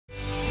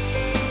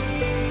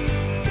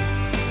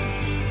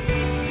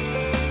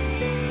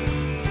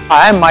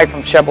Hi, I'm Mike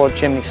from Chevrolet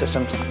Chimney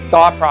Systems.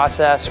 Thought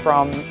process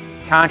from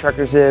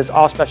contractors is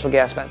all special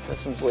gas vent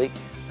systems leak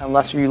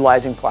unless you're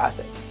utilizing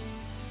plastic.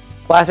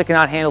 Plastic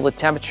cannot handle the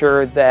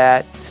temperature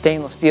that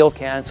stainless steel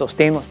can, so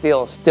stainless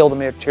steel is still the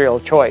material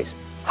of choice.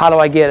 How do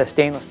I get a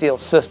stainless steel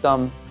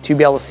system to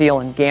be able to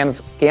seal in gallons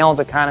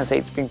of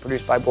condensate that's being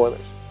produced by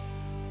boilers?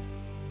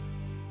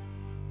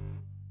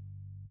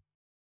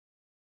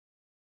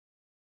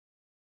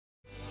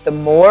 The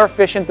more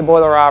efficient the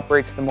boiler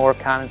operates, the more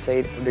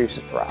condensate it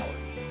produces per hour.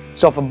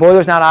 So if a boiler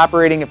is not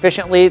operating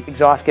efficiently, the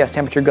exhaust gas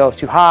temperature goes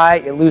too high,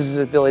 it loses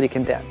its ability to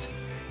condense.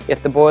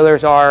 If the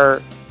boilers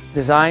are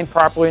designed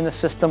properly in the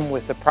system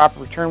with the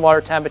proper return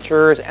water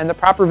temperatures and the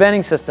proper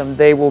venting system,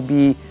 they will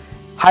be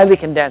highly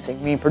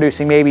condensing, meaning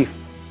producing maybe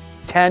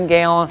 10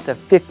 gallons to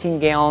 15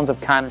 gallons of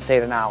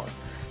condensate an hour.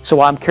 So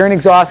while I'm carrying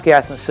exhaust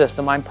gas in the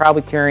system, I'm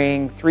probably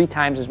carrying 3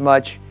 times as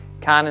much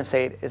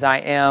condensate as I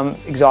am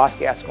exhaust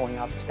gas going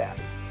out the stack.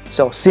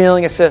 So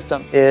sealing a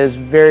system is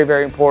very,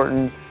 very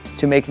important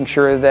to making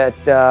sure that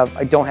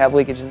I don't have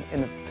leakage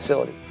in the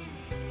facility.